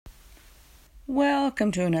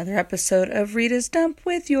Welcome to another episode of Rita's Dump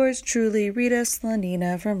with yours truly, Rita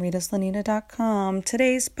Slanina from ritaslanina.com.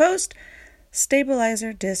 Today's post,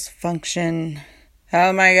 stabilizer dysfunction.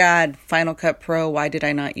 Oh my God, Final Cut Pro, why did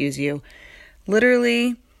I not use you?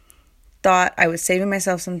 Literally thought I was saving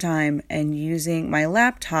myself some time and using my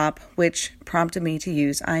laptop, which prompted me to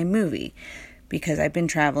use iMovie because I've been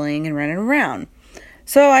traveling and running around.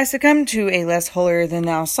 So I succumbed to a less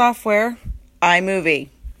holier-than-thou software, iMovie.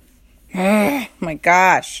 Oh my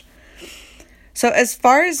gosh. So as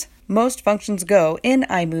far as most functions go in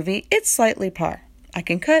iMovie, it's slightly par. I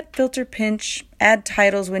can cut, filter, pinch, add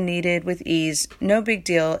titles when needed with ease. No big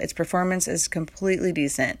deal. Its performance is completely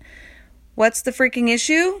decent. What's the freaking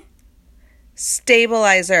issue?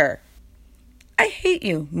 Stabilizer. I hate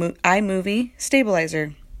you, iMovie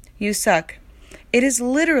stabilizer. You suck. It is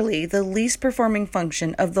literally the least performing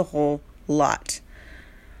function of the whole lot.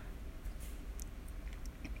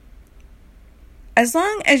 As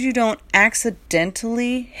long as you don't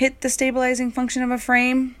accidentally hit the stabilizing function of a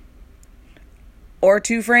frame or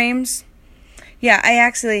two frames. Yeah, I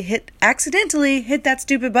accidentally hit that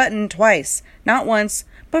stupid button twice. Not once,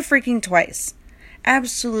 but freaking twice.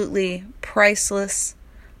 Absolutely priceless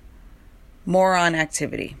moron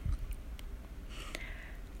activity.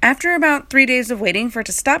 After about 3 days of waiting for it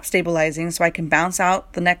to stop stabilizing so I can bounce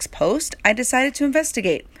out the next post, I decided to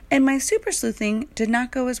investigate. And my super sleuthing did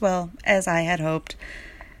not go as well as I had hoped.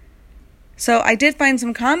 So I did find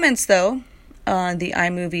some comments, though, on the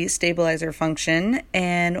iMovie stabilizer function.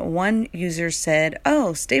 And one user said,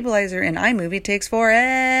 oh, stabilizer in iMovie takes forever.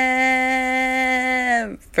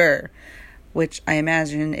 Which I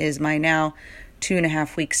imagine is my now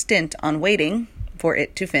 2.5 week stint on waiting for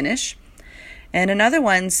it to finish. And another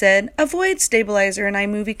one said, avoid stabilizer in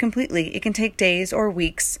iMovie completely. It can take days or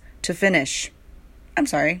weeks to finish. I'm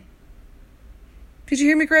sorry. Did you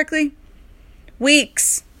hear me correctly?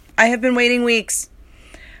 Weeks. I have been waiting weeks.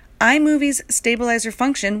 iMovie's stabilizer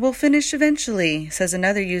function will finish eventually, says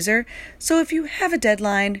another user. So if you have a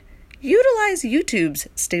deadline, utilize YouTube's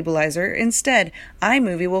stabilizer instead.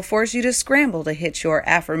 iMovie will force you to scramble to hit your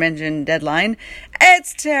aforementioned deadline.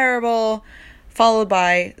 It's terrible. Followed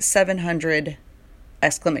by 700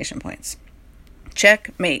 exclamation points.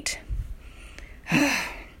 Checkmate.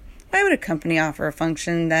 Why would a company offer a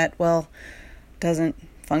function that, well, doesn't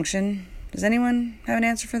function? Does anyone have an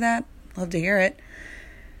answer for that? Love to hear it.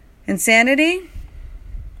 Insanity?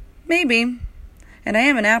 Maybe. And I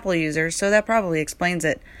am an Apple user, so that probably explains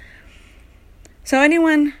it. So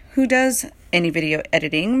anyone who does any video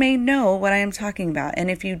editing may know what I am talking about. And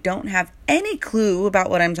if you don't have any clue about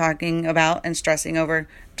what I'm talking about and stressing over,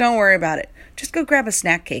 don't worry about it. Just go grab a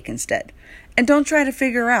snack cake instead. And don't try to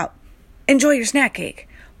figure out. Enjoy your snack cake.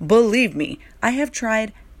 Believe me, I have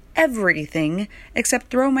tried everything except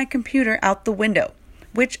throw my computer out the window,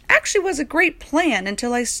 which actually was a great plan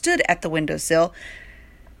until I stood at the windowsill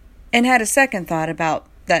and had a second thought about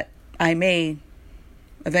that I may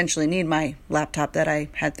eventually need my laptop that I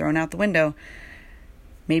had thrown out the window.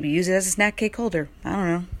 Maybe use it as a snack cake holder. I don't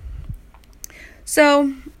know.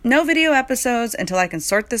 So, no video episodes until I can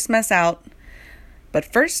sort this mess out. But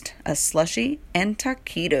first, a slushie and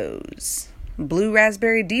taquitos. Blue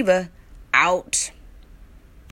Raspberry Diva out.